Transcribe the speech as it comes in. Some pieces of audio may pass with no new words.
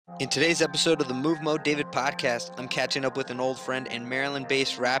In today's episode of the Move Mode David podcast, I'm catching up with an old friend and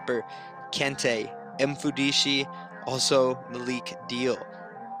Maryland-based rapper, Kente Mfudishi, also Malik Deal.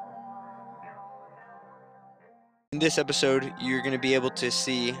 In this episode, you're going to be able to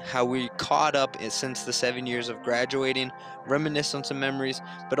see how we caught up since the 7 years of graduating, reminisce on some memories,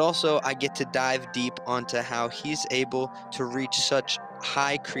 but also I get to dive deep onto how he's able to reach such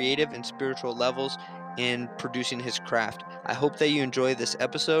high creative and spiritual levels in producing his craft. I hope that you enjoy this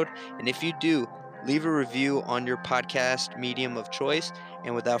episode, and if you do, leave a review on your podcast medium of choice.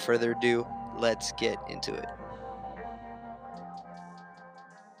 And without further ado, let's get into it.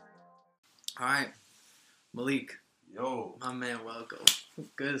 All right, Malik. Yo, My man, welcome.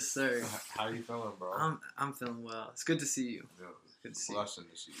 Good, sir. how you feeling, bro? I'm feeling well. It's good to see you. Yo, Good to see blessing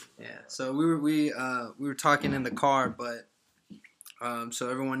to see you. Yeah. So we were talking in the car, but so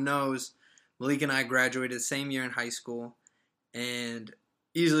everyone knows, Malik and I graduated the same year in high school, and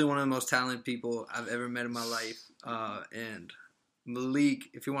easily one of the most talented people I've ever met in my life. And Malik,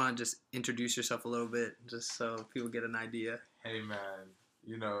 if you want to just introduce yourself a little bit, just so people get an idea. Hey man,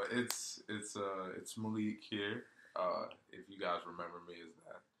 you know it's Malik here. If you guys remember me as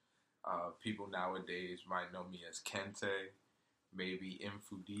that, people nowadays might know me as Kente. Maybe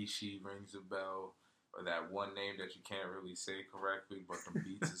Mfudishi rings a bell, or that one name that you can't really say correctly, but the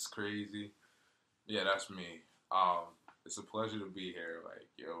beats is crazy. Yeah, that's me. It's a pleasure to be here. Like,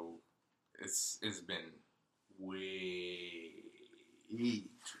 yo, it's been way too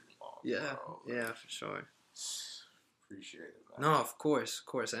long. Yeah, bro. yeah, for sure. Appreciate it, man. No, of course,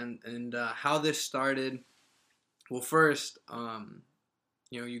 and how this started. Well, first,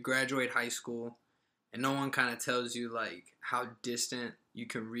 you graduate high school, and no one kind of tells you like how distant you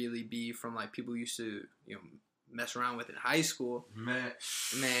can really be from like people you used to mess around with in high school. Man,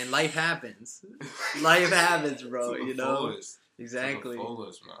 life happens. Life happens, bro. To the You know fullest. exactly, To the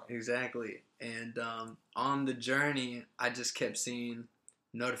fullest, man. exactly. And on the journey, I just kept seeing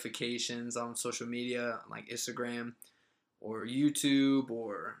notifications on social media, like Instagram or YouTube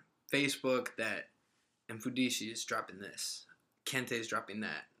or Facebook, that Mfudishi is dropping this, Kente is dropping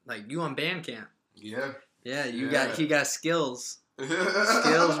that. Like, you on Bandcamp? Yeah. Yeah, Yeah. he got skills.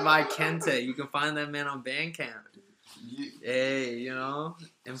 Skills by Kente. You can find that man on Bandcamp. Yeah. Hey,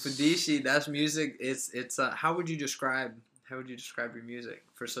 Mfudishi, that's music. It's how would you describe your music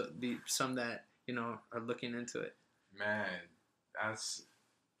for some that are looking into it? Man,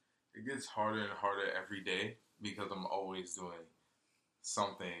 it gets harder and harder every day because I'm always doing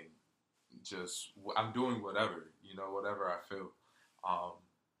something. I'm doing whatever, whatever I feel.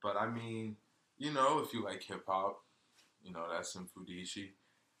 But I mean, if you like hip hop, that's Mfudishi.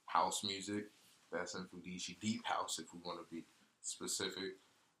 House music, that's Mfudishi. Deep house, if we want to be specific.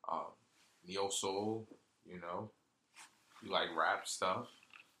 Neo soul, you like rap stuff,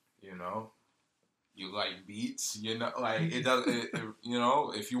 you like beats, like it does.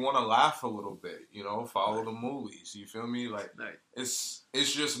 If you want to laugh a little bit, follow the movies. You feel me? Like, Right. it's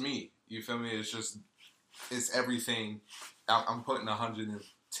just me. You feel me? It's everything. I'm putting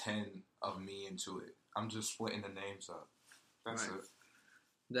 110 of me into it. I'm just splitting the names up. That's Right. it.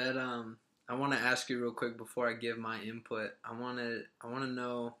 That I want to ask you real quick before I give my input. I want to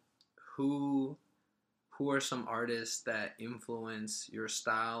know who are some artists that influence your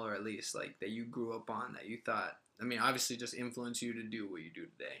style, or at least like that you grew up on, that you thought, I mean, obviously just influence you to do what you do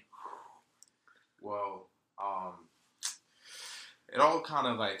today. Well, it all kind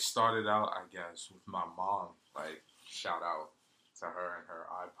of like started out, I guess, with my mom. Like, shout out to her and her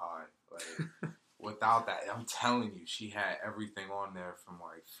iPod. Like, without that, I'm telling you, she had everything on there, from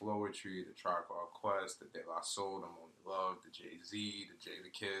like Flowetry, the Tribe Called Quest, the De La Soul, the Only Love, the Jay-Z, the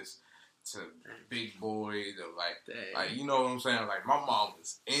Jadakiss, to Big Boy, the like, you know what I'm saying? Like, my mom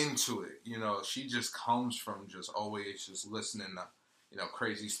was into it. She just comes from just always just listening to,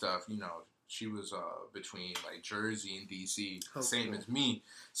 crazy stuff. She was between like Jersey and DC, same as me.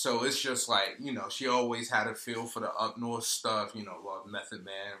 So it's just like, she always had a feel for the up north stuff, love Method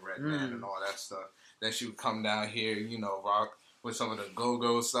Man, Redman, and all that stuff. Then she would come down here, rock with some of the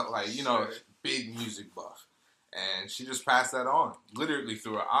go-go stuff, like, Sure. Big music buff. And she just passed that on, literally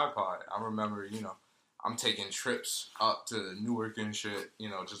through her iPod. I remember, I'm taking trips up to Newark and shit,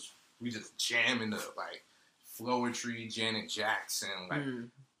 we just jamming the, like, Flowetry, Janet Jackson, like,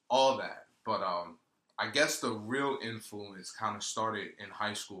 all that. But I guess the real influence kind of started in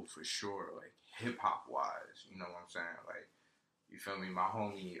high school for sure, like hip hop wise. You know what I'm saying? Like, you feel me? My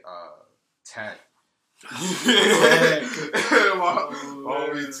homie Tech, my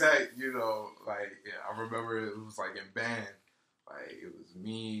homie Tech. I remember it was like in band. Like, it was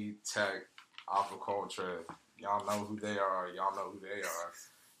me, Tech, Alpha Culture. Y'all know who they are.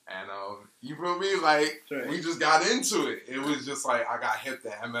 you feel me? Like, right. we just got into it. It was just like, I got hip to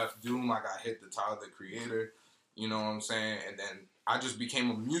MF Doom. I got hip to Tyler, the Creator. You know what I'm saying? And then I just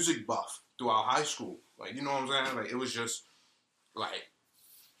became a music buff throughout high school. Like, you know what I'm saying? Like, it was just, like,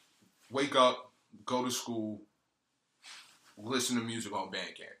 wake up, go to school, listen to music on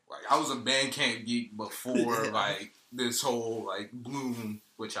Bandcamp. Like, I was a Bandcamp geek before, like, this whole, like, bloom,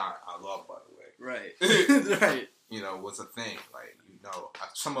 which I love, by the way. Right. Right. You know, was a thing. Like, you know,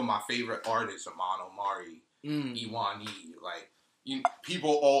 some of my favorite artists, Amon Omari, Iwani, like,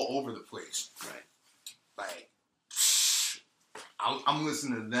 people all over the place. Right. Like, I'm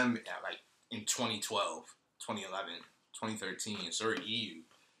listening to them at, like, in 2012, 2011, 2013, Sir EU.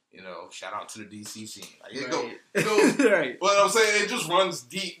 You know, shout out to the DC scene. Like, it goes, right. What I'm saying, it just runs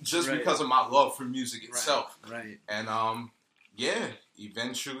deep just because of my love for music itself. Right. And, yeah,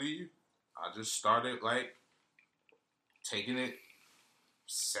 eventually, I just started, like, taking it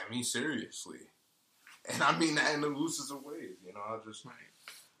semi-seriously. And I mean that in the loosest of ways, you know. I just,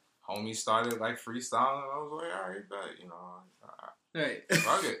 homie started, like, freestyling, and I was like, all right, bet, you know. Right.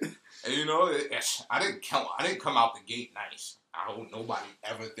 Fuck it. And, you know, I didn't come out the gate nice. I hope nobody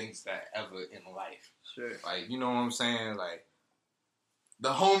ever thinks that ever in life. Sure. Like, you know what I'm saying? Like, the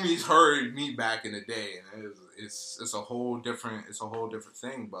homies heard me back in the day, and it's a whole different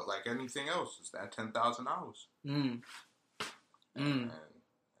thing. But like anything else, it's that 10,000 hours. And,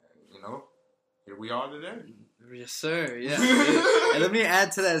 you know, here we are today. Yes, sir. Yeah. And let me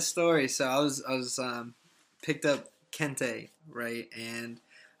add to that story. So I was picked up Kente, right, and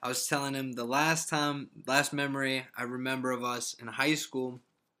I was telling him the last memory I remember of us in high school,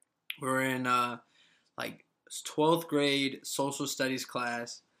 we were in like 12th grade social studies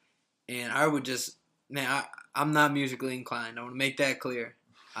class, and I would just, I'm not musically inclined. I want to make that clear.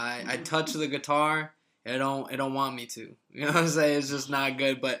 I touch the guitar, it don't want me to. You know what I'm saying? It's just not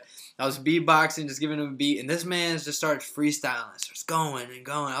good. But I was beatboxing, just giving him a beat, and this man just starts freestyling, starts going and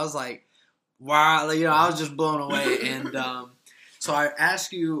going. I was like, wow, you know, I was just blown away. And so I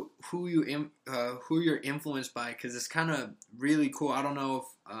ask you who you're influenced by, because it's kind of really cool. I don't know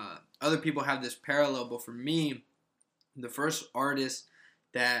if other people have this parallel, but for me, the first artist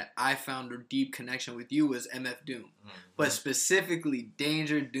that I found a deep connection with you was MF Doom, but specifically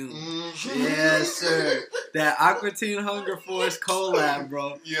Danger Doom. Yes, sir. That Aqua Teen Hunger Force collab,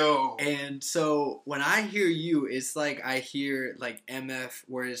 bro. Yo. And so when I hear you, it's like I hear like MF,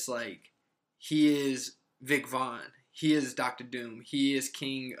 where it's like he is Vic Vaughn. He is Dr. Doom. He is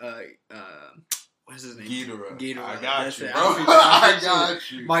King, what's his name? Ghidorah. I got That's you, it. bro. I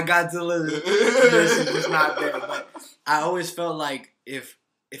got you. My Godzilla is not there. But I always felt like if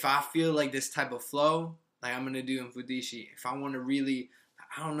I feel like this type of flow, like I'm going to do in Fudishi, if I want to really,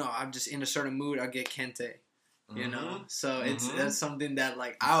 I don't know, I'm just in a certain mood, I'll get Kente, you know? So that's something that,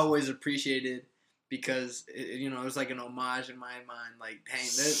 like, I always appreciated. Because, it was like an homage in my mind. Like, dang,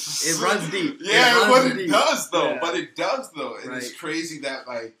 it runs deep. Yeah, it does, though. Yeah. But it does, though. And Right. it's crazy that,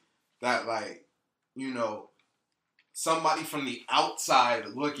 you know, somebody from the outside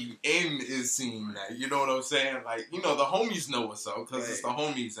looking in is seeing that. You know what I'm saying? Like, you know, the homies know what's up because it's the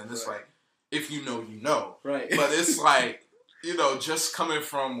homies. And it's like, if you know, you know. Right. But it's like, you know, just coming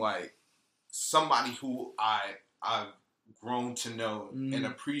from, like, somebody who I've grown to know and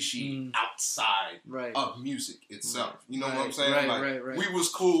appreciate outside of music itself. You know what I'm saying? Like, we was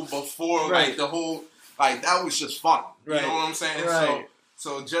cool before, like, the whole, like, that was just fun. You know what I'm saying? Right.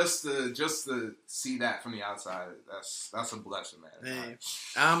 So just to see that from the outside, that's a blessing, man. Hey,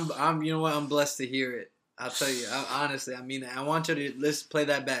 I'm you know what? I'm blessed to hear it. I'll tell you, honestly, I mean it. I want you to play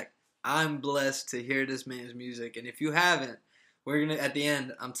that back. I'm blessed to hear this man's music, and if you haven't, we're gonna at the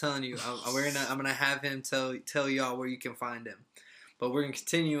end. I'm telling you, I'm gonna have him tell y'all where you can find him. But we're gonna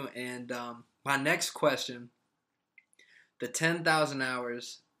continue, and my next question: the 10,000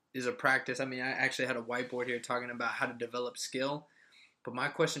 hours is a practice. I mean, I actually had a whiteboard here talking about how to develop skill. But my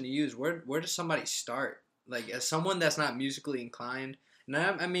question to you is, where does somebody start? Like, as someone that's not musically inclined, and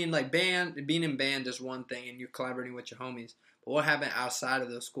I mean, like, being in band is one thing, and you're collaborating with your homies. But what happened outside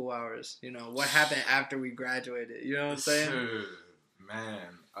of those school hours? You know, what happened after we graduated? You know what I'm saying? Man,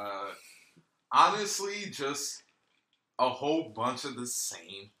 honestly, just a whole bunch of the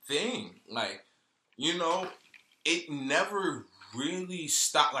same thing. Like, you know, it never really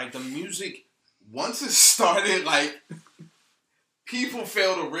stopped. Like, the music, once it started, like, people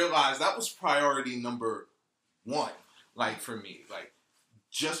fail to realize that was priority number one. Like, for me, like,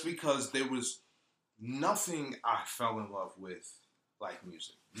 just because there was nothing I fell in love with like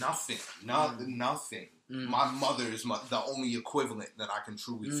music. Nothing. My mother is the only equivalent that I can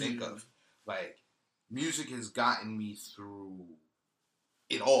truly think of. Like, music has gotten me through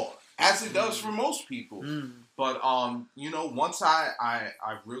it all. as it does for most people. Mm. But once I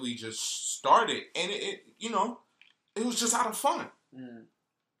really just started, and it it was just out of fun. Mm.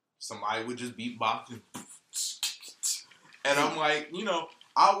 Somebody would just beatbox, and I'm like,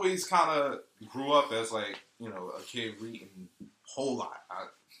 I always kind of grew up as like, a kid reading a whole lot.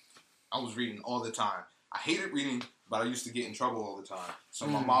 I was reading all the time. I hated reading, but I used to get in trouble all the time. So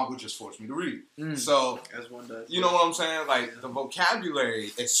my mom would just force me to read. So, as one does. You know what I'm saying? Like, the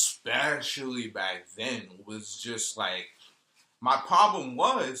vocabulary, especially back then, was just like, my problem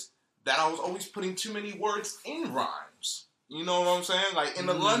was that I was always putting too many words in rhymes. You know what I'm saying? Like, in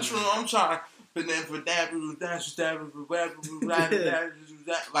the lunchroom, I'm trying like,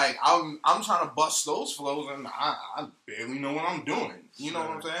 I'm trying to bust those flows, and I barely know what I'm doing. You know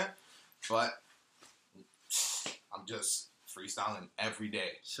what I'm saying? But I'm just freestyling every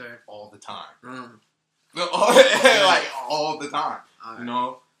day. Sure. All the time. Like, all the time.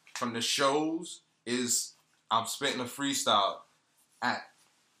 Right. From the shows I'm spitting a freestyle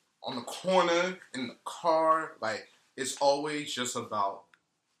on the corner, in the car. Like, it's always just about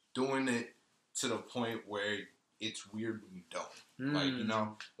doing it to the point where it's weird when you don't. Like,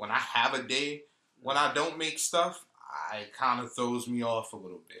 when I have a day when I don't make stuff, it kind of throws me off a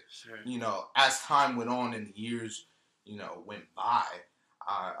little bit. Sure. As time went on and the years, went by,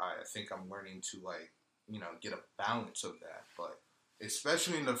 I think I'm learning to, like, get a balance of that. But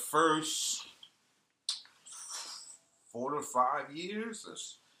especially in the first 4 to 5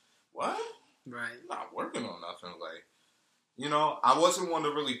 years, what? Right. I'm not working on nothing. Like, I wasn't one to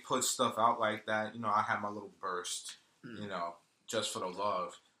really put stuff out like that. I had my little burst, just for the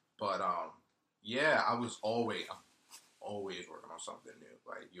love. But, yeah, I'm always working on something new.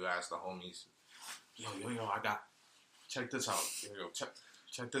 Like, you ask the homies, yo, check this out. Yo,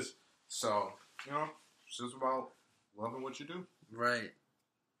 check this. So, it's just about loving what you do. Right.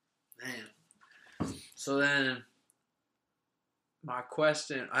 Man. So then, my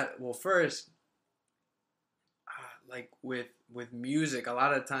question, first, like with music, a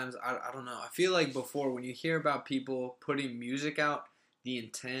lot of times, I don't know, I feel like before, when you hear about people putting music out, the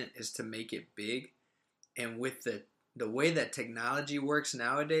intent is to make it big. And with the way that technology works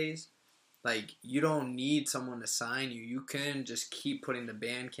nowadays, like, you don't need someone to sign you. You can just keep putting the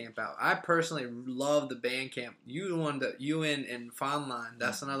Bandcamp out. I personally love the Bandcamp. You and Fondline,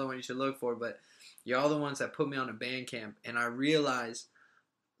 that's another one you should look for. But y'all the ones that put me on a Bandcamp, and I realized,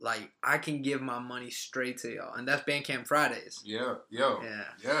 like, I can give my money straight to y'all, and that's Bandcamp Fridays. Yeah.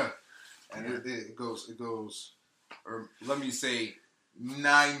 And it goes, or let me say,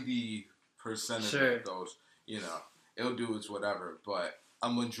 90% of it goes. It'll do its whatever, but a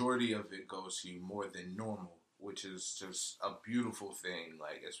majority of it goes to you more than normal, which is just a beautiful thing,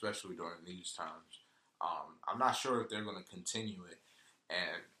 like, especially during these times. I'm not sure if they're going to continue it,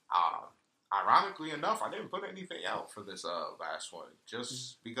 and ironically enough, I didn't put anything out for this last one,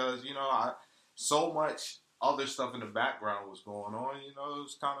 just because, so much other stuff in the background was going on. It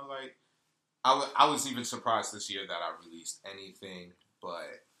was kind of like, I was even surprised this year that I released anything,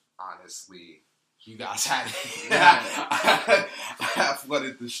 but honestly, you guys had it. I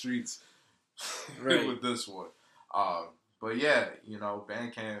flooded the streets with this one. But yeah,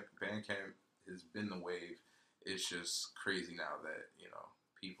 Bandcamp has been the wave. It's just crazy now that,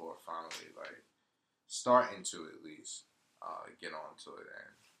 people are finally, like, starting to at least get onto it,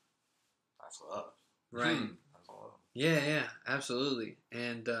 and that's love. Right. That's love. Yeah, absolutely.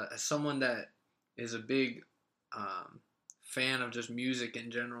 And as someone that is a big fan of just music in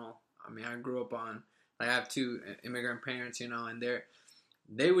general, I mean, I grew up on, like, I have 2 immigrant parents, and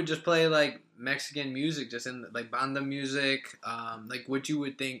they would just play, like, Mexican music, just in, like, banda music, like what you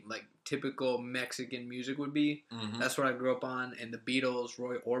would think, like, typical Mexican music would be. Mm-hmm. That's what I grew up on. And the Beatles,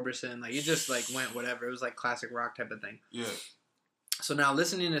 Roy Orbison, like, it just, like, went whatever. It was like classic rock type of thing. Yeah. So now,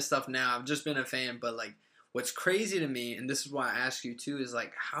 listening to stuff now, I've just been a fan, but, like, what's crazy to me, and this is why I ask you too, is,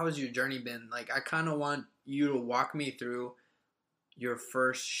 like, how has your journey been? Like, I kind of want you to walk me through your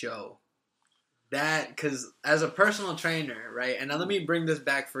first show. That, because as a personal trainer, right? And now let me bring this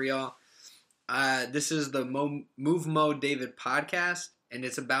back for y'all. This is the Move Mo David podcast, and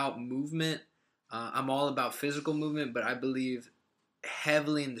it's about movement. I'm all about physical movement, but I believe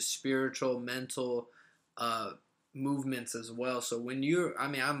heavily in the spiritual, mental movements as well. So when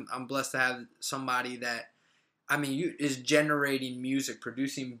I'm blessed to have somebody that, is generating music,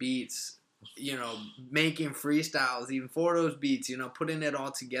 producing beats, making freestyles, even for those beats, putting it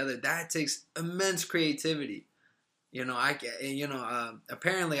all together. That takes immense creativity.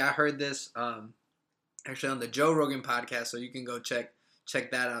 Apparently I heard this actually on the Joe Rogan podcast, so you can go check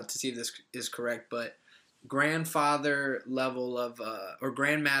that out to see if this is correct. But grandfather level of or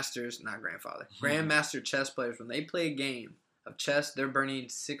grandmasters, not grandfather, grandmaster chess players, when they play a game of chess, they're burning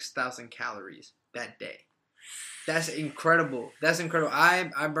 6,000 calories that day. That's incredible. That's incredible. I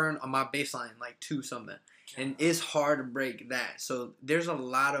burn on my baseline like 2 something, and it's hard to break that. So there's a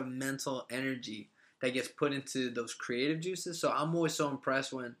lot of mental energy that gets put into those creative juices. So I'm always so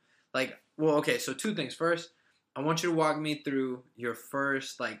impressed when, like, well, okay, so 2 things. First, I want you to walk me through your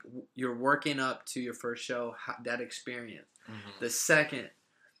first, like, you're working up to your first show, that experience. The second,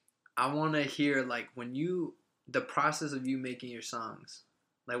 I want to hear, like, the process of you making your songs.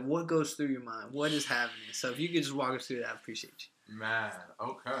 Like, what goes through your mind? What is happening? So if you could just walk us through that, I appreciate you. Man,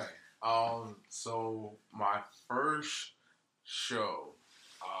 okay. So my first show,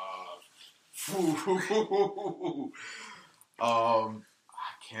 I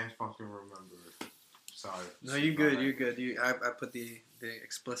can't fucking remember. Sorry. No, you're good. You're good. I put the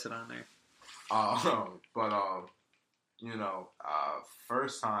explicit on there. But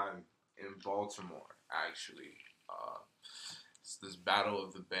first time in Baltimore, actually. It's this Battle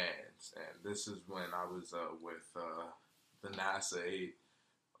of the Bands, and this is when I was with the NASA 8,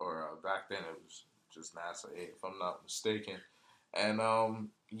 or back then it was just NASA 8, if I'm not mistaken. And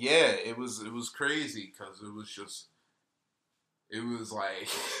yeah, it was crazy because it was like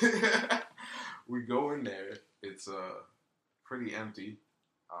we go in there, it's pretty empty,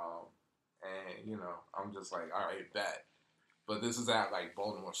 and I'm just like, all right, bet. But this is at like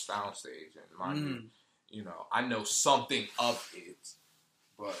Baltimore Soundstage, and mind you, I know something of it,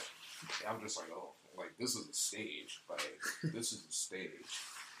 but I'm just like, oh, like this is a stage, like this is a stage,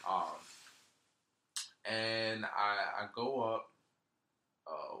 and I go up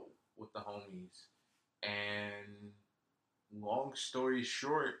with the homies, and long story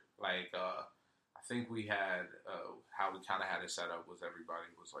short, like I think we had how we kind of had it set up was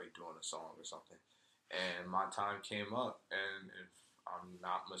everybody was like doing a song or something, and my time came up, and if I'm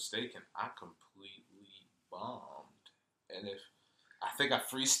not mistaken, I completely bombed, and I think I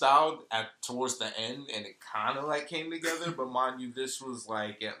freestyled towards the end, and it kind of like came together. But mind you, this was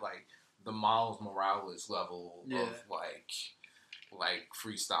like at like the Miles Morales level of like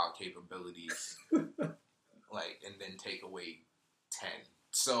freestyle capabilities, like, and then take away 10.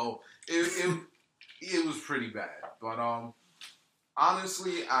 So it was pretty bad. But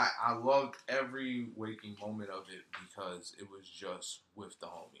honestly, I loved every waking moment of it because it was just with the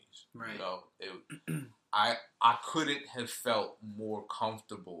homies. Right. I couldn't have felt more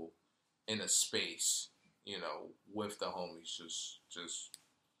comfortable in a space, with the homies, just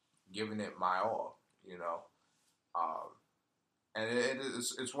giving it my all, and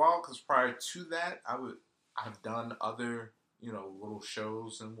it's wild because prior to that, I've done other, little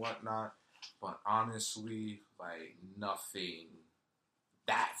shows and whatnot, but honestly, like nothing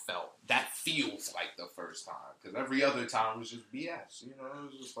that feels like the first time, because every other time was just BS, it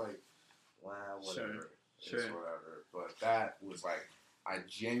was just like, wow, whatever. Sure. It's whatever. But that was like, I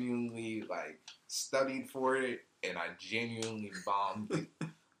genuinely like studied for it, and I genuinely bombed it.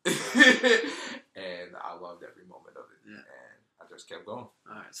 And I loved every moment of it. Yeah. And I just kept going. All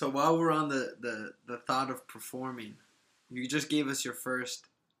right. So while we're on the thought of performing, you just gave us your first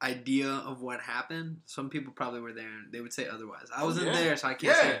idea of what happened. Some people probably were there and they would say otherwise. I wasn't there, so I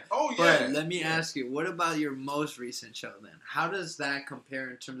can't say it. Oh, yeah. But let me ask you, what about your most recent show then? How does that compare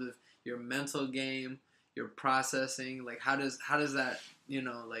in terms of your mental game, your processing? Like, how does that,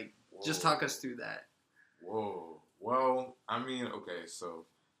 like, Whoa. Just talk us through that. Whoa. Well, I mean, okay, so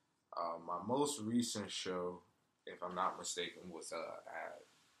my most recent show, if I'm not mistaken, was at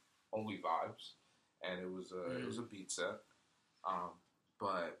Only Vibes, and it was a beat set.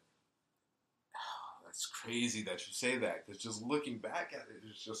 But that's crazy that you say that, because just looking back at it,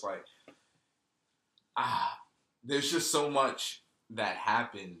 it's just like, there's just so much that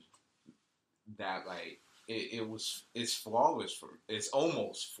happened that, like, it's flawless it's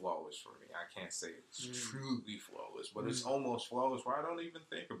almost flawless for me. I can't say it's truly flawless, but it's almost flawless where I don't even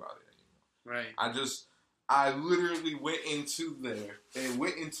think about it anymore. Right. I literally went into the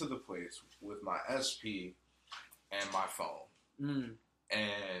place with my SP and my phone.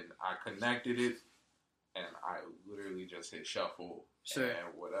 And I connected it, and I literally just hit shuffle,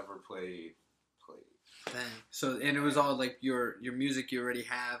 and whatever played. Dang. So, and it was all like your music you already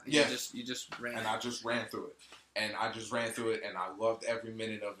have. And you just ran. And I just ran through it, and I loved every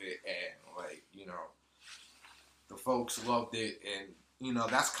minute of it, and like, the folks loved it, and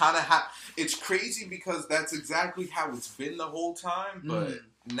that's kind of how it's crazy, because that's exactly how it's been the whole time. But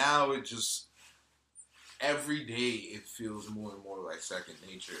now it just, every day it feels more and more like second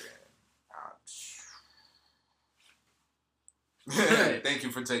nature, and thank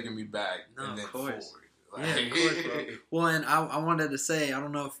you for taking me back and then forward. Like, Yeah, of course, bro. Well, and I wanted to say, I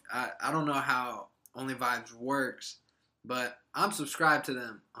don't know how Only Vibes works, but I'm subscribed to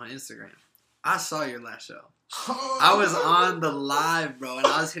them on Instagram. I saw your last show. I was on the live, bro, and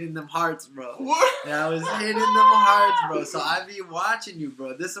I was hitting them hearts, bro. What? Yeah, I was hitting them hearts, bro. So I be watching you,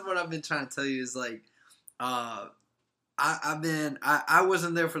 bro. This is what I've been trying to tell you is like, I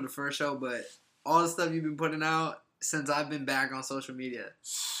wasn't there for the first show, but all the stuff you've been putting out since I've been back on social media,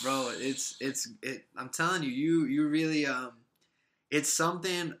 bro, I'm telling you, you really, it's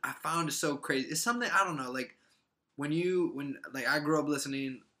something I found is so crazy. It's something, I don't know, like, when I grew up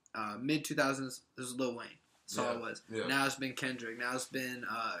listening, mid 2000s, this was Lil Wayne. That's all it was. Yeah. Now it's been Kendrick. Now it's been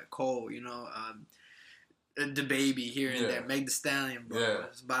Cole, DaBaby here and there. Meg Thee Stallion, bro. Yeah.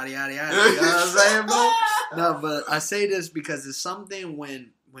 It's body, yada, yada. You know what I'm saying, bro? No, but I say this because it's something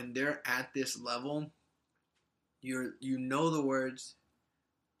when they're at this level, you know the words,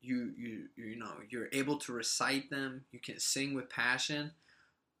 you know, you're able to recite them, you can sing with passion,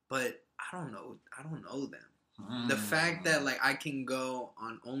 but I don't know them. The fact that like I can go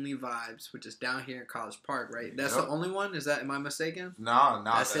on Only Vibes, which is down here in College Park, right? That's the only one? Am I mistaken? No,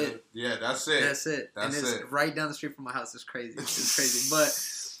 that's it. Yeah, that's it. That's it. And it's right down the street from my house. It's crazy. It's crazy. But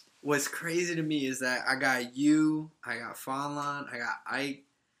what's crazy to me is that I got you, I got Fonlon, I got Ike,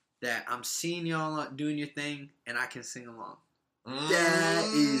 that I'm seeing y'all doing your thing, and I can sing along. That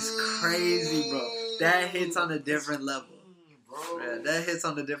is crazy, bro. That hits on a different level. Bro. Yeah, that hits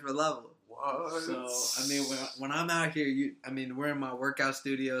on a different level. What? So, I mean, when I'm out here, we're in my workout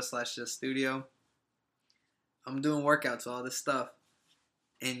studio / just studio. I'm doing workouts, all this stuff,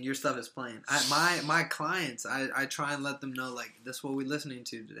 and your stuff is playing. My clients, I try and let them know, like, this is what we're listening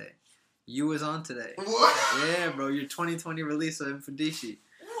to today. You was on today. What? Yeah, bro. Your 2020 release of Infodici.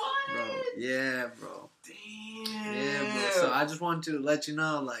 What? Bro. Yeah, bro. Damn. Yeah, bro. So I just wanted to let you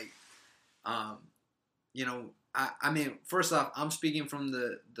know, like, I mean, first off, I'm speaking from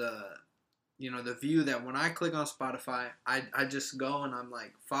the view that when I click on Spotify, I just go and I'm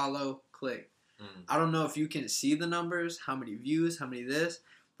like, follow, click. I don't know if you can see the numbers, how many views, how many this,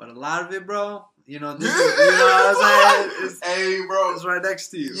 but a lot of it, bro, this is, what I'm saying? Hey, bro. It's right next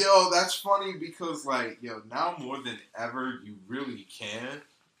to you. Yo, that's funny because, like, now more than ever, you really can.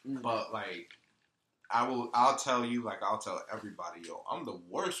 But, like, I'll tell you, like, I'll tell everybody, I'm the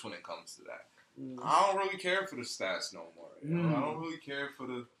worst when it comes to that. I don't really care for the stats no more. I don't really care for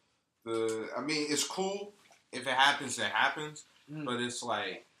I mean, it's cool. If it happens, it happens. But it's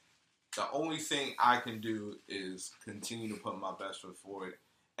like, the only thing I can do is continue to put my best foot forward.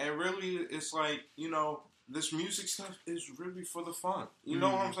 And really, it's like, this music stuff is really for the fun. You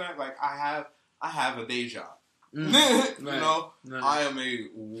know what I'm saying? Like, I have a day job. I am a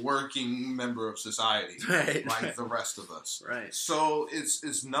working member of society, like the rest of us. Right. So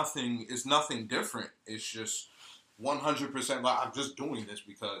it's nothing different. It's just 100% like I'm just doing this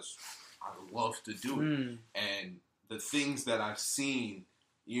because I love to do it. And the things that I've seen,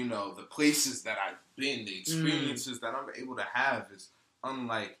 the places that I've been, the experiences that I'm able to have is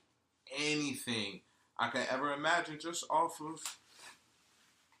unlike anything I can ever imagine, just off of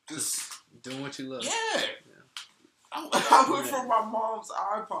just doing what you love. Yeah. I went from my mom's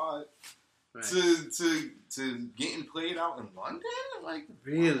iPod to getting played out in London. Like,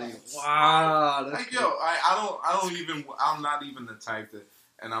 really? Wow. Like, I'm not even the type that,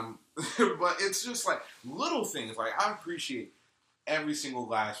 but it's just like little things. Like, I appreciate every single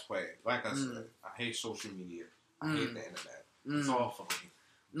last play. Like I said, I hate social media. I hate the internet. It's all for me.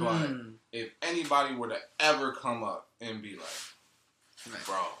 But if anybody were to ever come up and be like,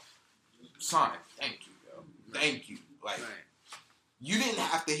 bro, son, thank you. Thank you. Like, you didn't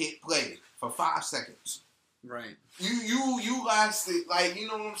have to hit play for 5 seconds. Right. You lasted, like, you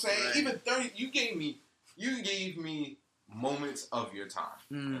know what I'm saying? Right. Even 30, you gave me moments of your time.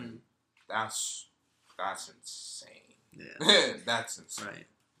 And that's insane. Yeah. That's insane. Right.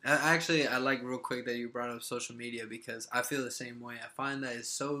 Actually, I like real quick that you brought up social media because I feel the same way. I find that it's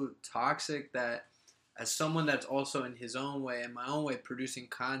so toxic that as someone that's also in his own way, in my own way, producing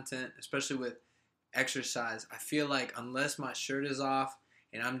content, especially with exercise, I feel like unless my shirt is off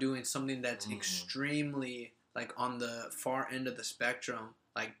and I'm doing something that's extremely like on the far end of the spectrum,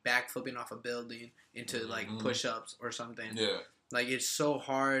 like backflipping off a building into like push-ups or something, like it's so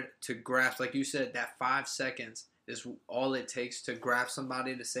hard to grasp. Like you said, that 5 seconds is all it takes to grasp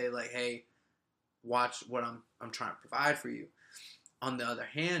somebody to say like, hey, watch what I'm trying to provide for you. On the other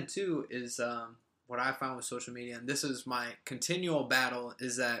hand too is what I found with social media, and this is my continual battle,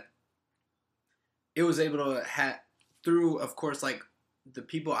 is that it was able to through, of course, like the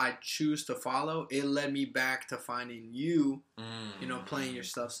people I choose to follow, it led me back to finding you, you know, playing your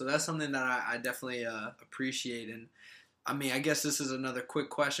stuff. So that's something that I definitely appreciate. And I mean, I guess this is another quick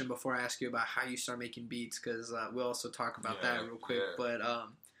question before I ask you about how you start making beats, because we'll also talk about that real quick. But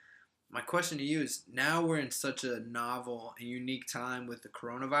my question to you is, now we're in such a novel and unique time with the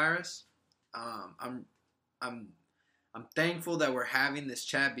coronavirus. I'm thankful that we're having this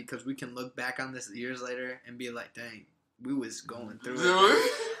chat, because we can look back on this years later and be like, dang, we was going through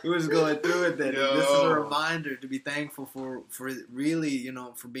it. We was going through it then. This is a reminder to be thankful for really, you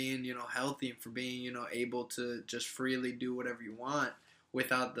know, for being, you know, healthy, and for being, you know, able to just freely do whatever you want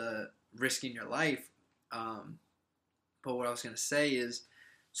without the risking your life. But what I was going to say is,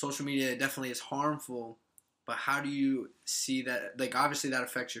 social media definitely is harmful, but how do you see that? Like, obviously that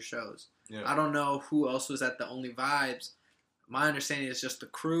affects your shows. Yeah. I don't know who else was at the Only Vibes. My understanding is just the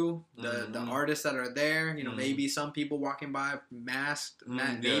crew, the artists that are there. You know, maybe some people walking by masked,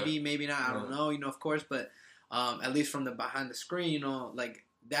 maybe not. I don't know. You know, of course, but at least from the behind the screen, you know, like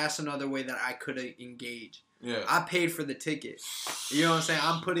that's another way that I could engage. Yeah, I paid for the ticket. You know what I'm saying?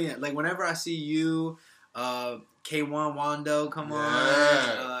 I'm putting it, like, whenever I see you, K1 Wando come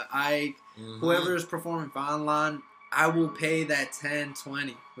on, Ike, whoever is performing Vanlon, I will pay that 10,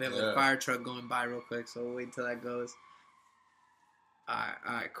 20. We have a fire truck going by real quick, so we'll wait till that goes. All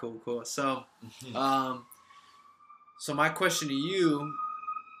right, cool. So, so my question to you,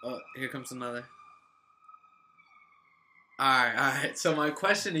 here comes another. All right. So my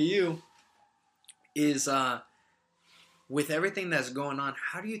question to you is, with everything that's going on,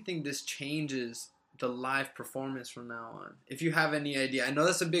 how do you think this changes the live performance from now on? If you have any idea. I know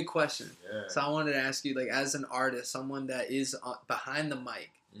that's a big question. Yeah. So I wanted to ask you, like, as an artist, someone that is behind the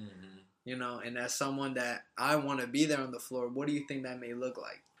mic, you know, and as someone that I want to be there on the floor, what do you think that may look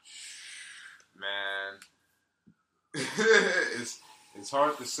like? Man, it's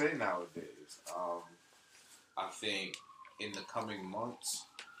hard to say nowadays. I think in the coming months,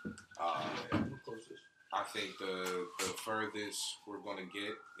 I think the furthest we're going to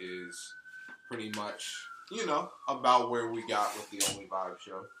get is pretty much, you know, about where we got with the Only Vibe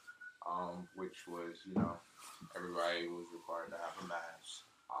show, which was, you know, everybody was required to have a mask.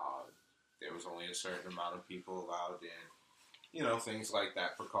 There was only a certain amount of people allowed in, you know, things like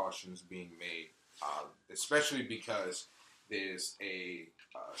that, precautions being made, especially because there's a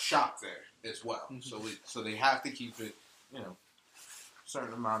shop there as well. So they have to keep it, you know,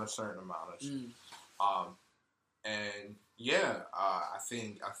 certain amount of. And yeah, I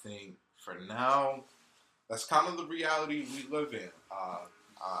think for now, that's kind of the reality we live in.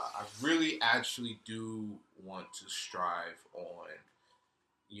 I really actually do want to strive on,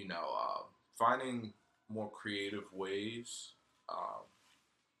 you know, finding more creative ways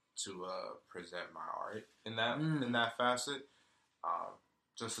to present my art in that facet,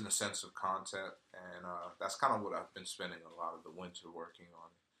 just in the sense of content, and that's kind of what I've been spending a lot of the winter working on,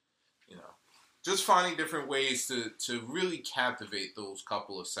 you know. Just finding different ways to really captivate those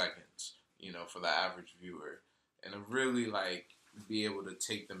couple of seconds, you know, for the average viewer, and to really, like, be able to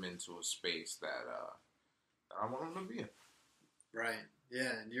take them into a space that I want them to be in. Right.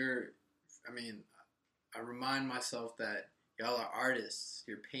 Yeah. And I remind myself that y'all are artists.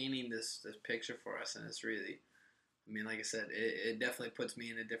 You're painting this picture for us, and it's really, I mean, like I said, it definitely puts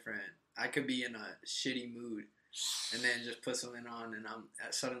me in a different, I could be in a shitty mood, and then just put something on, and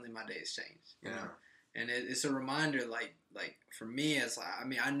suddenly my days change, you know? And it's a reminder, like for me,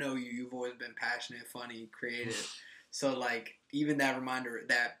 I know you've always been passionate, funny, creative, so, like, even that reminder,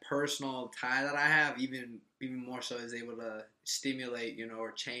 that personal tie that I have, even more so, is able to stimulate, you know,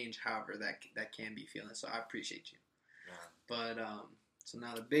 or change however that can be feeling. So I appreciate you. Yeah. But so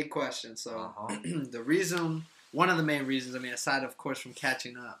now the big question. So one of the main reasons, I mean, aside of course from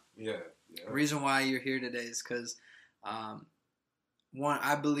catching up, the reason why you're here today is because one,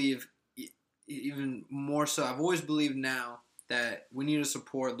 I believe, even more so, I've always believed now that we need to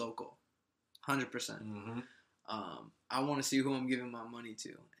support local, 100%. I want to see who I'm giving my money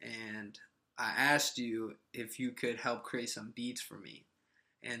to, and I asked you if you could help create some beats for me.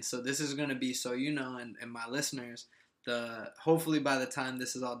 And so this is going to be, so you know, and my listeners, hopefully by the time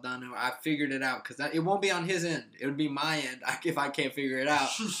this is all done, I figured it out, because it won't be on his end. It would be my end if I can't figure it out.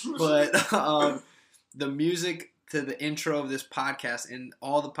 But the music to the intro of this podcast and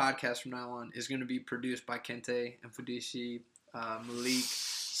all the podcasts from now on is going to be produced by Kente and Fudishi, Malik.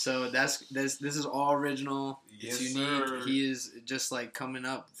 So this is all original. It's unique. Sir. He is just like coming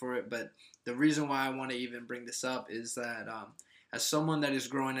up for it. But the reason why I want to even bring this up is that as someone that is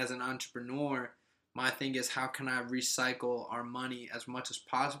growing as an entrepreneur, my thing is, how can I recycle our money as much as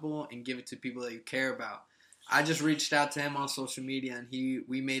possible and give it to people that you care about? I just reached out to him on social media, and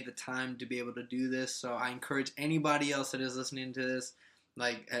we made the time to be able to do this. So I encourage anybody else that is listening to this,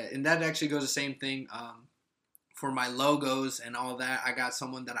 and that actually goes the same thing for my logos and all that. I got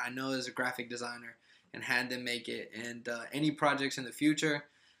someone that I know is a graphic designer and had them make it. And any projects in the future,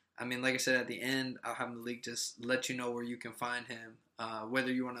 I mean, like I said at the end, I'll have Malik just let you know where you can find him,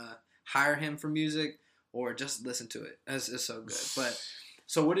 whether you want to hire him for music or just listen to it. It's so good. But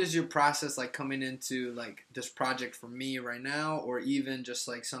so what is your process like coming into like this project for me right now, or even just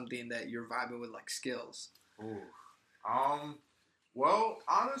like something that you're vibing with, like skills? Ooh. Well,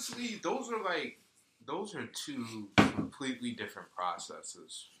 honestly, those are two completely different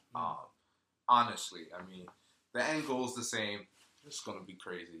processes. Honestly, I mean, the end goal is the same. It's gonna be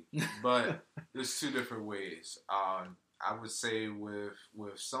crazy, but there's two different ways. I would say with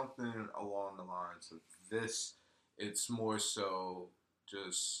something along the lines of this, it's more so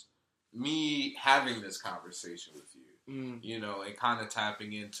just me having this conversation with you, you know, and kind of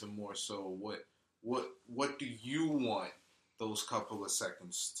tapping into more so what do you want those couple of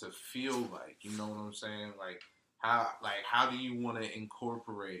seconds to feel like? You know what I'm saying? Like how do you want to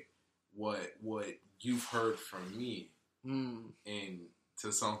incorporate what you've heard from me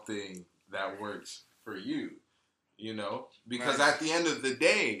into something that works for you? You know, because at the end of the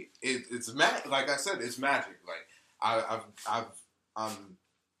day, it's like I said, it's magic. Like I'm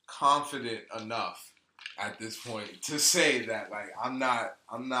confident enough at this point to say that like I'm not,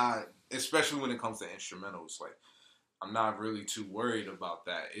 especially when it comes to instrumentals, like I'm not really too worried about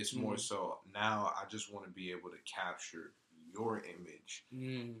that. It's more so now I just want to be able to capture your image,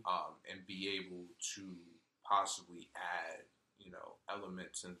 and be able to possibly add, you know,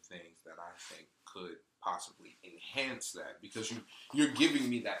 elements and things that I think could possibly enhance that, because you're giving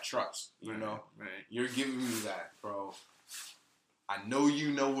me that trust, you know? Right. You're giving me that, bro. I know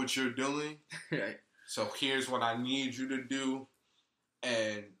you know what you're doing. Right. So here's what I need you to do.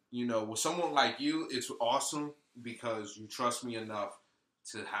 And, you know, with someone like you, it's awesome because you trust me enough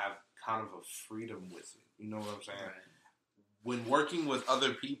to have kind of a freedom with it. You know what I'm saying? Right. When working with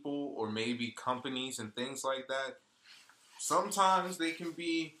other people or maybe companies and things like that, sometimes they can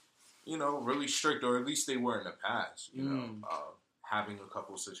be, you know, really strict, or at least they were in the past, you know, having a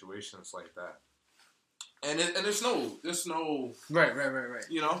couple situations like that. And there's no Right.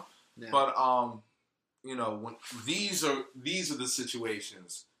 You know, yeah. But you know, when these are the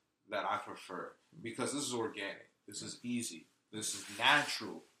situations that I prefer, because this is organic, this is easy, this is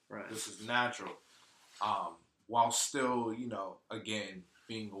natural, right? This is natural, while still, you know, again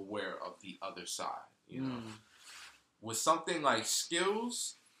being aware of the other side, you know. With something like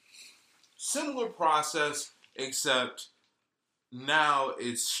skills, similar process, except now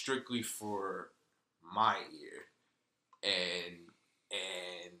it's strictly for my ear, and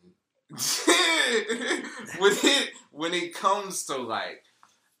when it comes to like,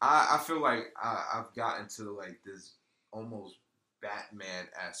 I feel like I've gotten to like this almost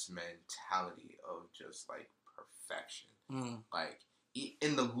Batman-esque mentality of just like perfection, like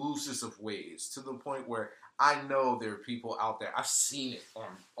in the loosest of ways, to the point where I know there are people out there. I've seen it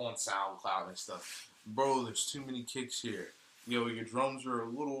on SoundCloud and stuff. Bro, there's too many kicks here. Yo, your drums are a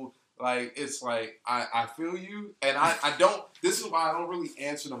little, like, it's like, I feel you. And I don't, this is why I don't really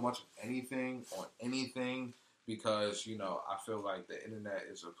answer to much of anything on anything. Because, you know, I feel like the internet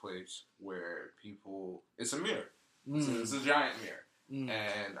is a place where people, it's a mirror. It's a giant mirror.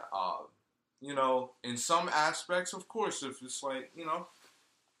 And, you know, in some aspects, of course, if it's like, you know,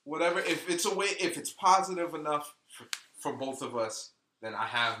 whatever, if it's positive enough for both of us, then I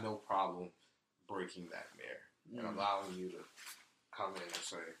have no problem breaking that mirror and allowing you to come in and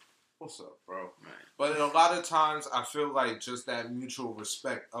say, what's up, bro? Right. But a lot of times I feel like just that mutual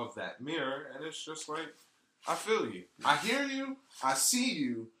respect of that mirror, and it's just like, I feel you. I hear you. I see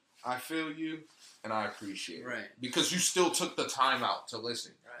you. I feel you. And I appreciate it. Right. Because you still took the time out to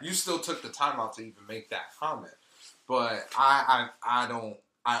listen. Right. You still took the time out to even make that comment. But I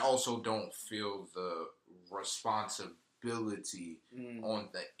also don't feel the responsibility on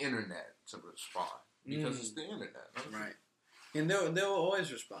the internet to respond. Because it's the internet. Right. And they will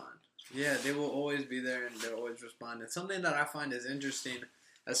always respond. Yeah, they will always be there and they'll always respond. And something that I find is interesting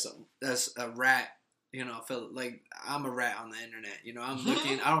as a rat, you know, I feel like I'm a rat on the internet. You know, I'm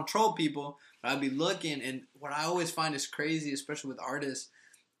looking, I don't troll people, but I'll be looking, and what I always find is crazy, especially with artists,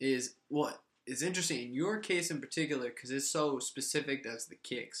 is what is interesting in your case in particular, because it's so specific as the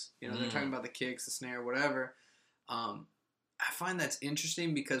kicks. You know, they're talking about the kicks, the snare, whatever. I find that's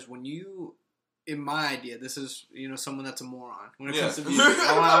interesting because when you, in my idea, this is, you know, someone that's a moron when it comes to music.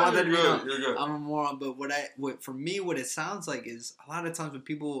 I want that to be known. You're good. I'm a moron, but what it sounds like is a lot of times when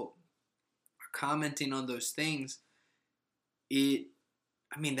people are commenting on those things,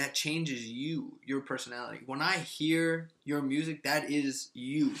 that changes your personality. When I hear your music, that is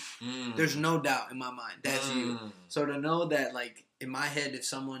you. There's no doubt in my mind. That's you. So to know that, like, in my head, if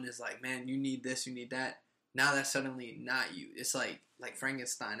someone is like, man, you need this, you need that, now that's suddenly not you. It's like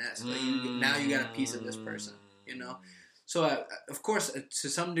Frankenstein-esque. Like, now you got a piece of this person, you know? So, of course, to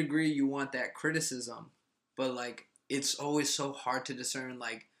some degree, you want that criticism, but, like, it's always so hard to discern,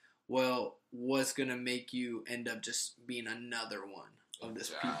 like, well, what's going to make you end up just being another one of this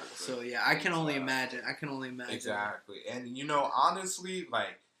people. So, yeah, I can only imagine. Exactly. And, you know, honestly,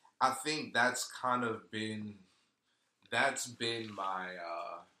 like, I think that's kind of been my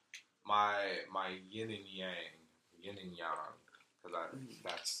yin and yang, because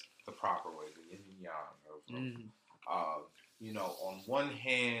that's the proper way, the yin and yang of you know, on one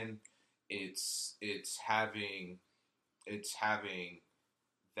hand, it's having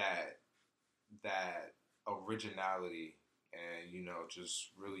that originality and, you know,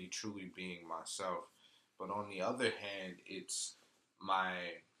 just really truly being myself. But on the other hand, it's my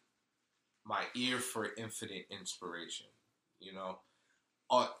ear for infinite inspiration. You know,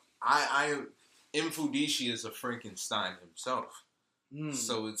 I Mfudishi is a Frankenstein himself.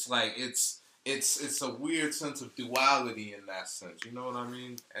 So it's like it's a weird sense of duality in that sense. You know what I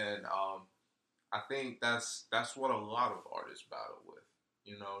mean? And I think that's what a lot of artists battle with.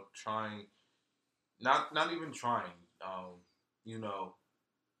 You know, trying, not even trying. You know,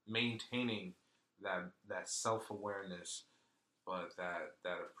 maintaining that self-awareness, but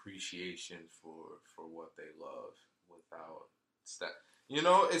that appreciation for what they love without that. You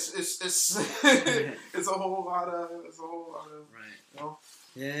know, it's it's a whole lot of right. You know?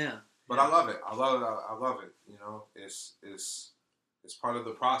 Yeah. But I love it. I love it. You know, it's part of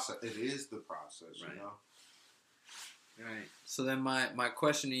the process. It is the process. Right. You know. Right. So then my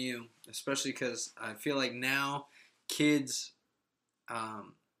question to you, especially because I feel like now kids,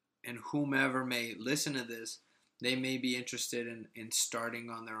 and whomever may listen to this, they may be interested in starting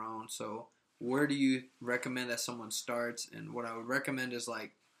on their own. So where do you recommend that someone starts? And what I would recommend is,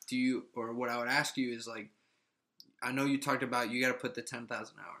 like, what I would ask you is, like, I know you talked about you got to put the 10,000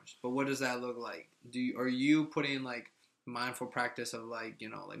 hours, but what does that look like? Are you putting, like, mindful practice of, like, you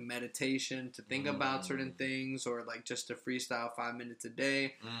know, like meditation to think about certain things, or like just to freestyle 5 minutes a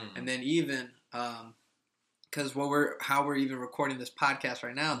day? And then even, because how we're even recording this podcast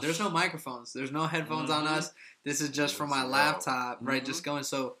right now, there's no microphones, there's no headphones on us. This is just from my laptop, right? Just going.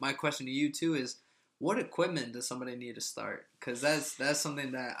 So my question to you too is, what equipment does somebody need to start? Because that's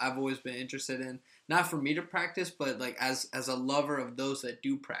something that I've always been interested in. Not for me to practice, but like as a lover of those that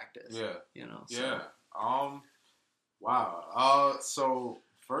do practice. Yeah. You know. So. Yeah. Wow. So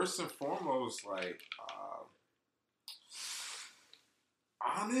first and foremost, like,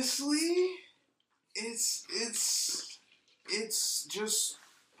 honestly, it's just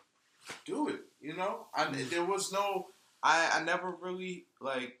do it. You know, there was no. I never really,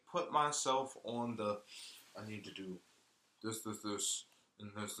 like, put myself on I need to do this,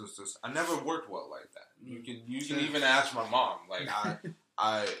 and this. I never worked well like that. You can even ask my mom. Like,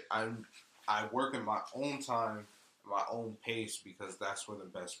 I work in my own time, my own pace, because that's where the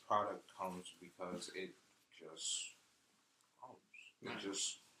best product comes, because it just comes. It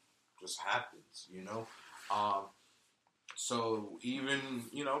just happens, you know? So even,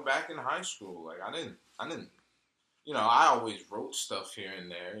 you know, back in high school, like, I didn't, you know, I always wrote stuff here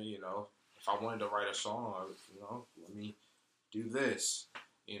and there, you know. If I wanted to write a song, you know, let me do this.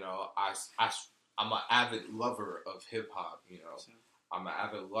 You know, I'm an avid lover of hip-hop, you know. I'm an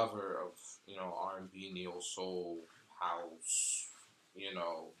avid lover of, you know, R&B, neo soul, house, you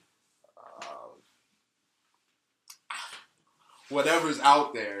know, whatever's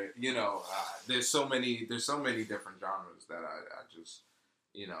out there, you know. There's so many different genres that I just,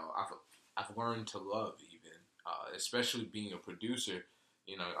 you know, I've learned to love, even, especially being a producer.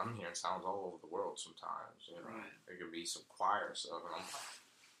 You know, I'm hearing sounds all over the world sometimes. You know, right. There can be some choir stuff, and I'm like,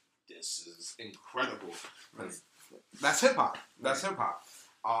 this is incredible. Right. That's hip hop. That's hip hop.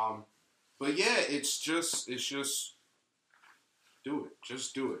 But yeah, it's just do it.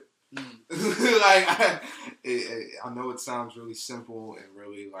 Just do it. Like, I know it sounds really simple and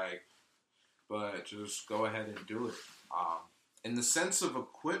really, like, but just go ahead and do it. In the sense of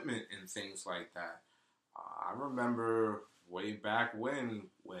equipment and things like that, I remember way back when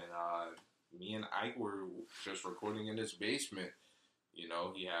me and Ike were just recording in his basement. You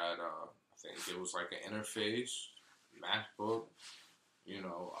know, he had I think it was like an Interface MacBook. You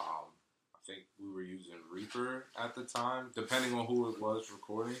know, I think we were using Reaper at the time, depending on who it was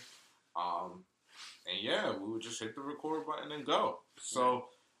recording. And yeah, we would just hit the record button and go. So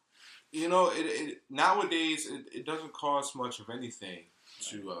you know, it nowadays it doesn't cost much of anything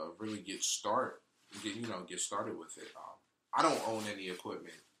to really get started with it. I don't own any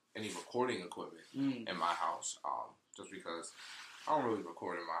equipment, any recording equipment in my house, just because I don't really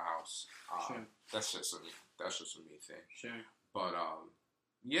record in my house. Sure. That's just a me thing. Sure. But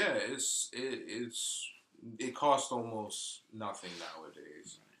yeah, it costs almost nothing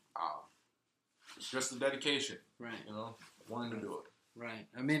nowadays. It's just the dedication, right? You know, wanting to do it. Right.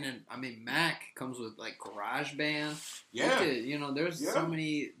 I mean, Mac comes with like GarageBand. Yeah. There's so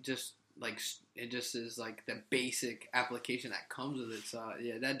many just like it just is like the basic application that comes with it. So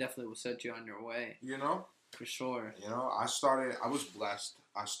yeah, that definitely will set you on your way. You know, for sure. You know, I was blessed.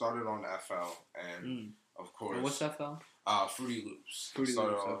 I started on FL, and of course, what's FL? Fruity Loops.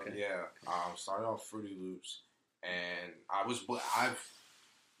 Okay. Yeah. Started off Fruity Loops, and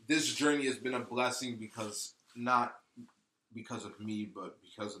this journey has been a blessing because not because of me, but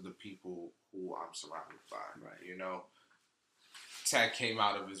because of the people who I'm surrounded by. Right. You know, Tech came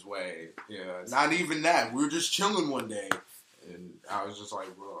out of his way. Yeah. Not even that. We were just chilling one day, and I was just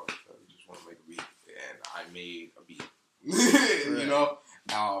like, bro, I just want to make a beat, and I made a beat. You know.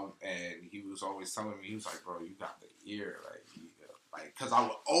 And he was always telling me, he was like, bro, you got the ear, because I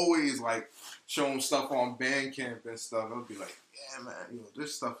would always, show him stuff on Bandcamp and stuff. I would be like, yeah, man,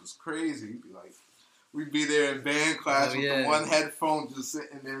 this stuff is crazy. He'd be like, we'd be there in band class with the one headphone just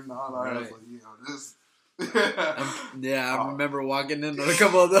sitting there and all that. Right. I was like, this... I remember walking into a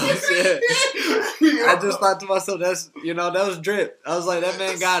couple of those. Yeah. I just thought to myself, that was drip. I was like, that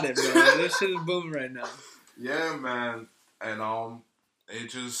man got it, bro. This shit is booming right now. Yeah, man. And, it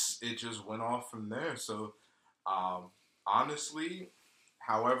just went off from there. So, honestly,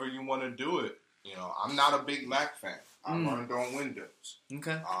 however you want to do it, I'm not a big Mac fan. I learned on Windows.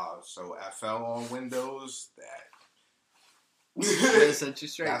 Okay. So FL on Windows, set you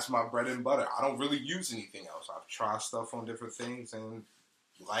straight. That's my bread and butter. I don't really use anything else. I've tried stuff on different things, and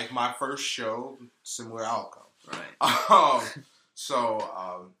like my first show, similar outcome. Right.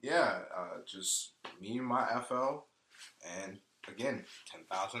 Just me and my FL, and again,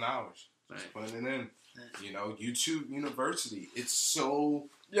 10,000 hours. Just putting it in. YouTube University. It's so...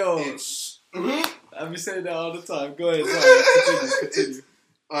 I be saying that all the time. Go ahead. Continue.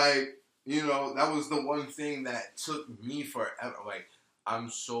 That was the one thing that took me forever. I'm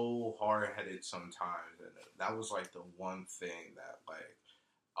so hard-headed sometimes. And that was, the one thing that,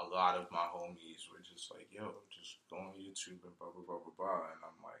 a lot of my homies were just like, just go on YouTube and blah, blah, blah, blah, blah. And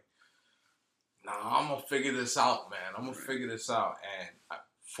I'm like, nah, I'm going to figure this out, man. I'm going to figure this out. And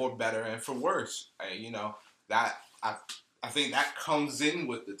for better and for worse, I think that comes in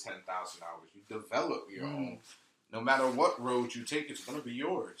with the 10,000 hours. You develop your own. No matter what road you take, it's going to be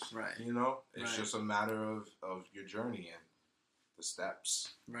yours. Right. It's just a matter of your journey and the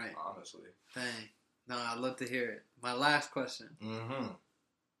steps. Right. Honestly. Dang. No, I'd love to hear it. My last question. Mm-hmm.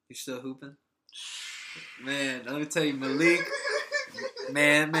 You still hooping? Man, let me tell you, Malik...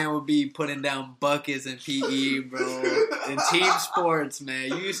 Man would be putting down buckets in PE, bro. In team sports, man.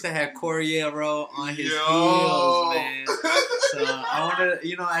 You used to have Corriero on his heels, man. So I want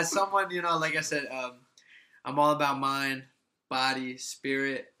to, as someone, like I said, I'm all about mind, body,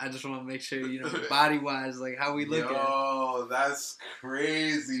 spirit. I just want to make sure, body-wise, how we look at it. Yo, that's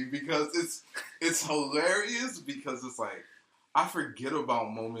crazy because it's hilarious because it's I forget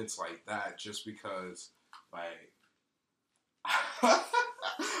about moments like that just because,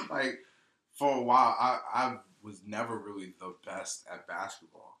 for a while, I was never really the best at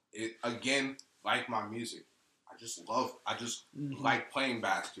basketball. It, again, like my music, I just like playing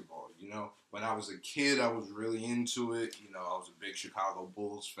basketball, When I was a kid, I was really into it. I was a big Chicago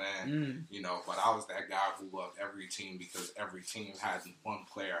Bulls fan, but I was that guy who loved every team because every team had one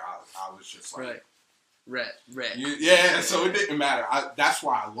player. I was just like... Red. So it didn't matter. That's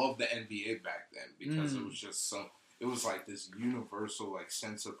why I loved the NBA back then because it was just it was this universal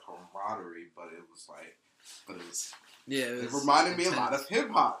sense of camaraderie, but it reminded me a lot of hip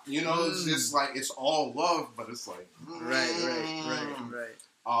hop. It's just it's all love, but it's right.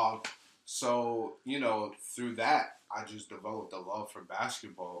 So through that, I just developed a love for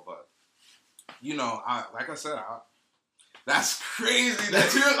basketball. But like I said, that's crazy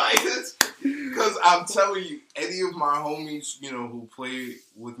that you're this. Because I'm telling you, any of my homies, who play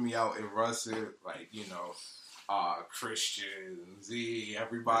with me out in Russet, Christian, Z,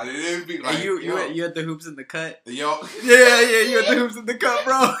 everybody, they'd be like, you had the hoops in the cut? Yo. Yeah, you had the hoops in the cut,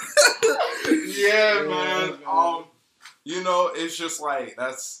 bro. Yeah, man. It's just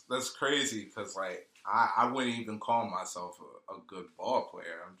that's crazy because I wouldn't even call myself a good ball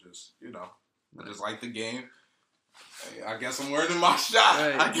player. I'm just, I just like the game. Hey, I guess I'm wearing my shot.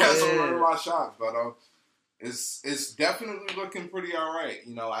 Right, I guess I'm yeah. wearing my shot. But it's definitely looking pretty all right.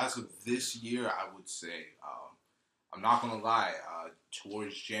 You know, as of this year, I would say. I'm not gonna lie.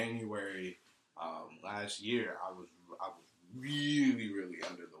 Towards January last year, I was really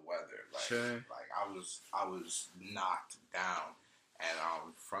under the weather. Like, Sure. like I was knocked down,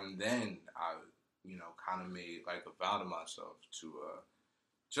 and from then I kind of made like a vow to myself to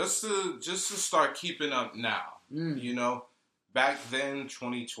just to start keeping up now. You know, back then,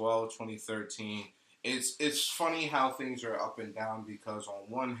 2012, 2013, it's funny how things are up and down because on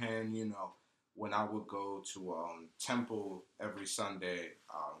one hand, you know, when I would go to temple every Sunday, it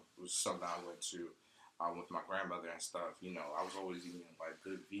was something I went to with my grandmother and stuff. You know, I was always eating like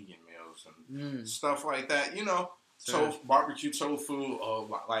good vegan meals and stuff like that. You know, barbecue tofu,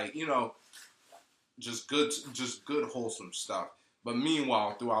 like, you know, just good wholesome stuff. But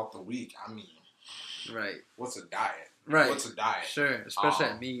meanwhile, throughout the week, I mean, Right. what's a diet? Right. What's a diet? Sure. Especially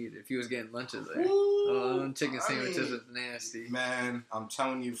at Mead, if you was getting lunches there. Chicken sandwiches is nasty. Man, I'm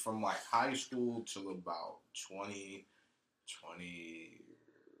telling you, from like high school till about 20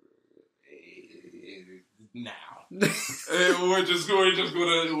 now.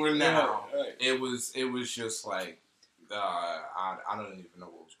 we're now. Right. It was just like I don't even know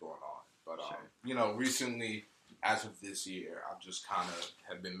what was going on. But you know, recently, as of this year, I've just kind of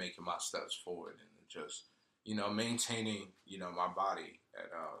have been making my steps forward and just, you know, maintaining, you know, my body and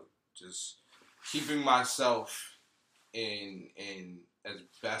just keeping myself in as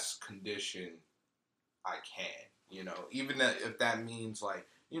best condition I can. You know, even if that means like,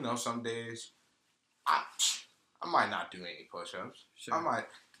 you know, some days I might not do any push-ups. Sure. I might,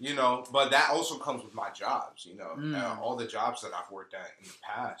 you know, but that also comes with my jobs. You know, all the jobs that I've worked at in the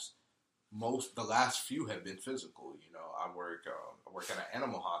past. The last few have been physical. You know, I work at an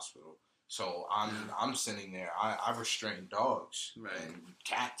animal hospital, so I'm sitting there. I restrain dogs and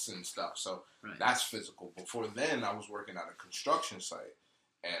cats and stuff, so that's physical. Before then, I was working at a construction site,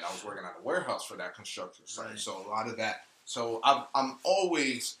 and I was working at a warehouse for that construction site. So a lot of that. So I'm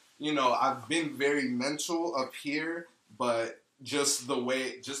always, you know, I've been very mental up here, but just the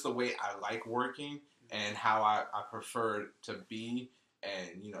way I like working and how I prefer to be.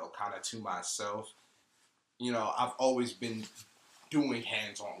 And, you know, kind of to myself, you know, I've always been doing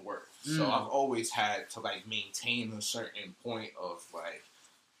hands-on work. So I've always had to, like, maintain a certain point of, like,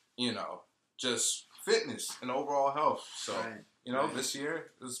 you know, just fitness and overall health. So, you know, this year,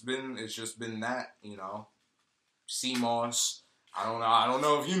 it's just been that, you know, CMOS. I don't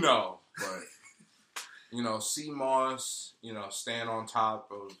know if you know, but, you know, CMOS, you know, staying on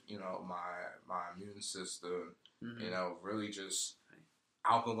top of, you know, my immune system, you know, really just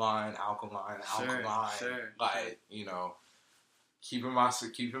alkaline, sure. like, you know, keeping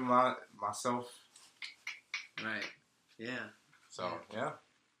myself right. Yeah. So yeah.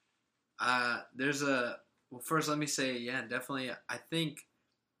 Well, first let me say, definitely. I think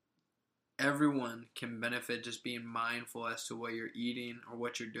everyone can benefit just being mindful as to what you're eating or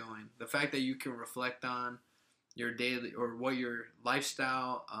what you're doing. The fact that you can reflect on your daily or what your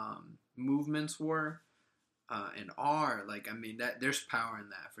lifestyle movements were. And are, like, I mean, that there's power in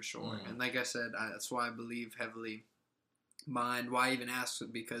that for sure. And like I said, that's why I believe heavily mind. Why I even ask?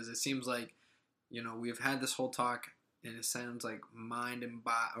 Because it seems like, you know, we've had this whole talk, and it sounds like mind and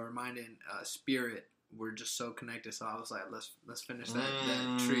spirit were just so connected. So I was like, let's finish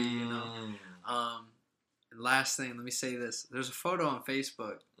that tree, you know. And last thing, let me say this: there's a photo on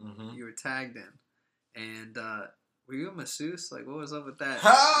Facebook you were tagged in, and were you a masseuse? Like, what was up with that? You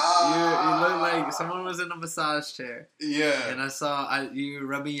look like someone was in a massage chair. Yeah. And I saw you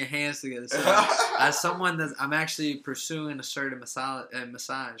rubbing your hands together. So, as someone I'm actually pursuing a certain massage. And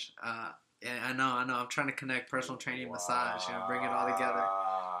I know. I'm trying to connect personal training and massage. You know, bring it all together.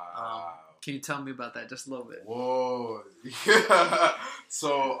 Can you tell me about that just a little bit? Whoa. Yeah.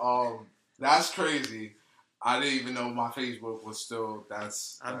 So, that's crazy. I didn't even know my Facebook was still.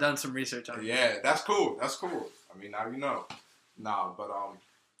 I've done some research on it. Yeah, that's cool. I mean, now you know. Nah, but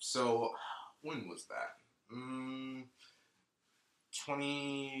so when was that?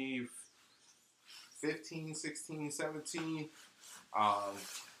 2015, 16, 17.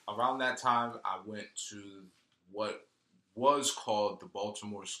 Around that time, I went to what was called the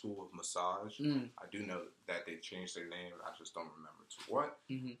Baltimore School of Massage. I do know that they changed their name. I just don't remember to what.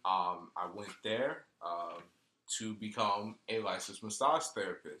 I went there to become a licensed massage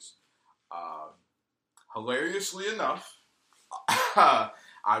therapist. Hilariously enough, I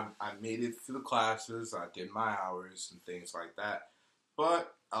made it through the classes. I did my hours and things like that.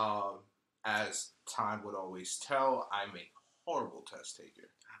 But as time would always tell, I'm a horrible test taker.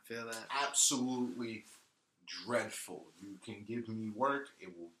 I feel that. Absolutely dreadful. You can give me work, it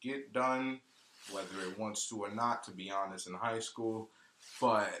will get done, whether it wants to or not. To be honest, in high school,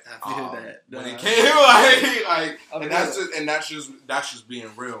 but I feel that. when No, it came like, I and that's just being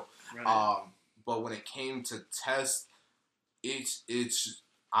real. right. But when it came to test, it's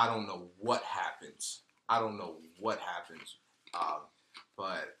I don't know what happens. I don't know what happens.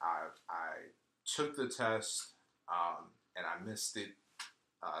 But I took the test, and I missed it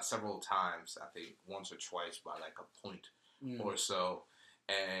several times. I think once or twice by like a point or so.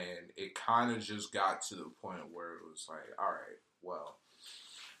 And it kind of just got to the point where it was like, all right, well,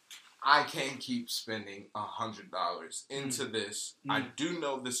 I can't keep spending $100 into this. I do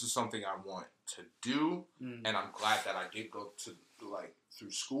know this is something I want to do, and I'm glad that I did go to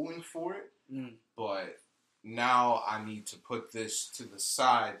through schooling for it. But now I need to put this to the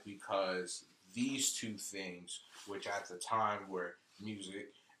side because these two things, which at the time were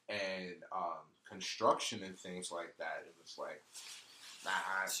music and construction and things like that, it was like, nah,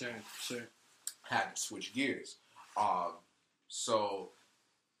 Sure. had to switch gears. So,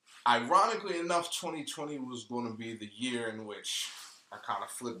 ironically enough, 2020 was going to be the year in which I kind of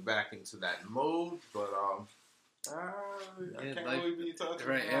flipped back into that mode, but I can't really be touching.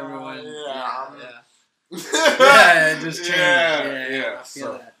 Right, everyone. Yeah. Yeah, it just changed. Yeah. I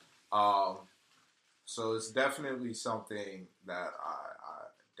feel that. So it's definitely something that I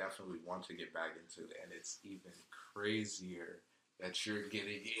definitely want to get back into, and it's even crazier that you're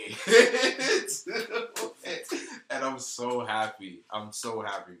getting it. And I'm so happy. I'm so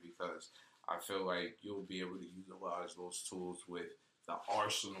happy because I feel like you'll be able to utilize those tools with the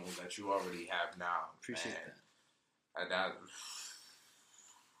arsenal that you already have now. Appreciate that. And that,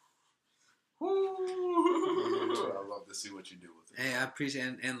 I love to see what you do with it. Hey, I appreciate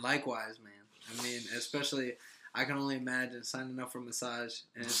it. And likewise, man. I mean, especially, I can only imagine signing up for a massage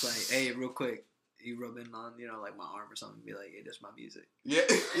and it's like, hey, real quick, you rub in on, like my arm or something and be like, hey, that's my music. Yeah.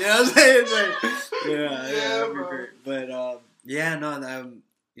 You know what I'm saying? Like, yeah, that'd be bro. great. But, I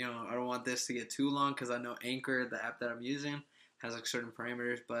don't want this to get too long because I know Anchor, the app that I'm using, has like certain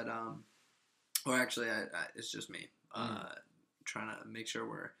parameters, but, or actually, it's just me trying to make sure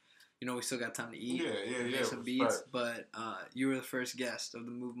we still got time to eat. Yeah. Some beats, but you were the first guest of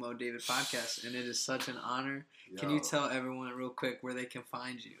the Move Mo David podcast, and it is such an honor. Can you tell everyone real quick where they can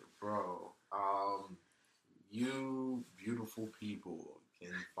find you? Bro, you beautiful people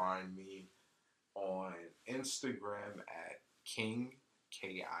can find me on Instagram at King,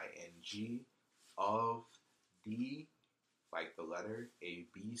 King, of the, like the letter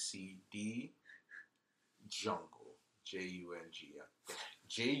ABCD, Jungle, Jungle.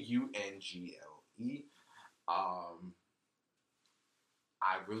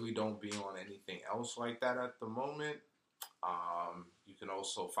 I really don't be on anything else like that at the moment. You can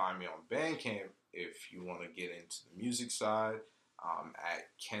also find me on Bandcamp if you want to get into the music side, at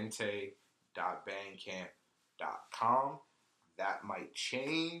kente.bandcamp.com. That might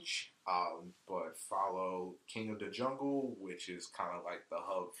change, but follow King of the Jungle, which is kind of like the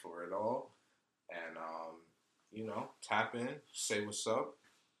hub for it all. And, tap in, say what's up,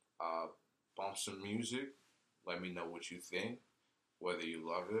 bump some music, let me know what you think, whether you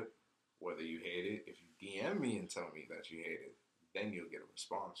love it, whether you hate it. If you DM me and tell me that you hate it, then you'll get a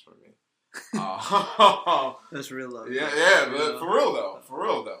response from me. That's real love. Yeah, but for real though,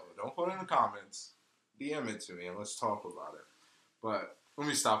 don't put it in the comments. DM it to me and let's talk about it. But let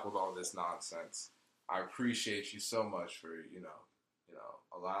me stop with all this nonsense. I appreciate you so much for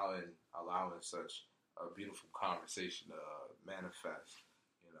allowing such a beautiful conversation to manifest.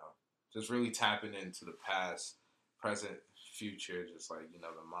 Just really tapping into the past, present, future, just like the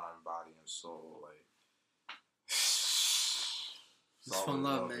mind, body, and soul. Like, it's fun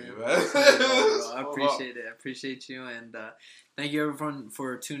love, man. You, I appreciate it. I appreciate you, and thank you everyone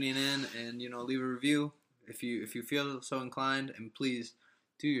for tuning in. And leave a review if you feel so inclined. And please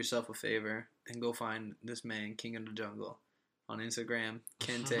do yourself a favor and go find this man, King of the Jungle, on Instagram,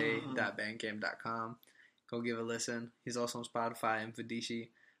 kente.bandcamp.com. Go give a listen. He's also on Spotify and Fadishi.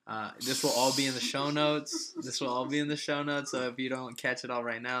 This will all be in the show notes. So if you don't catch it all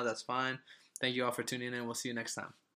right now, that's fine. Thank you all for tuning in. We'll see you next time.